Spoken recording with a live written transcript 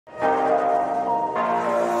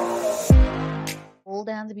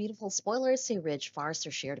And the beautiful spoilers say Ridge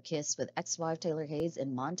Forrester shared a kiss with ex-wife Taylor Hayes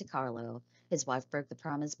in Monte Carlo. His wife broke the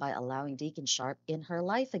promise by allowing Deacon Sharp in her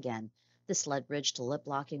life again. This led Ridge to lip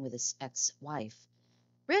locking with his ex-wife.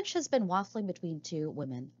 Ridge has been waffling between two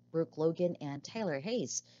women, Brooke Logan and Taylor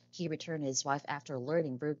Hayes. He returned his wife after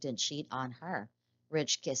learning Brooke didn't cheat on her.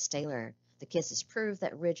 Ridge kissed Taylor. The kisses prove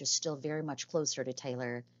that Ridge is still very much closer to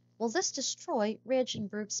Taylor. Will this destroy Ridge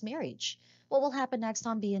and Brooke's marriage? What will happen next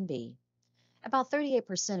on B&B? About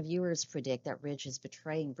 38% of viewers predict that Ridge is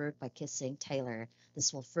betraying Brooke by kissing Taylor.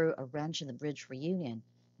 This will throw a wrench in the Ridge reunion.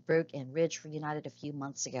 Brooke and Ridge reunited a few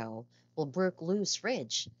months ago. Will Brooke lose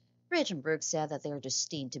Ridge? Ridge and Brooke said that they are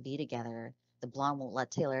destined to be together. The blonde won't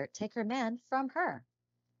let Taylor take her man from her.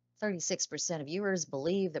 36% of viewers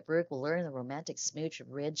believe that Brooke will learn the romantic smooch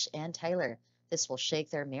of Ridge and Taylor. This will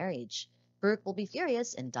shake their marriage. Brooke will be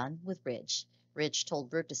furious and done with Ridge. Ridge told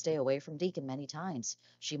Brooke to stay away from Deacon many times.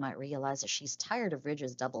 She might realize that she's tired of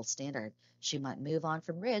Ridge's double standard. She might move on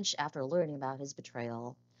from Ridge after learning about his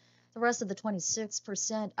betrayal. The rest of the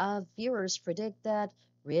 26% of viewers predict that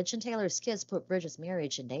Ridge and Taylor's kiss put Bridget's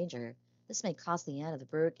marriage in danger. This may cause the end of the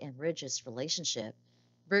Brooke and Ridge's relationship.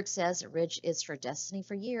 Brooke says that Ridge is her destiny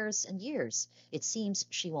for years and years. It seems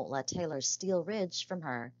she won't let Taylor steal Ridge from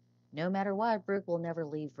her. No matter what, Brooke will never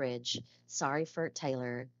leave Ridge. Sorry for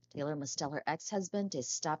Taylor. Taylor must tell her ex-husband to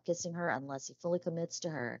stop kissing her unless he fully commits to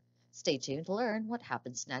her. Stay tuned to learn what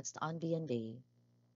happens next on B&B.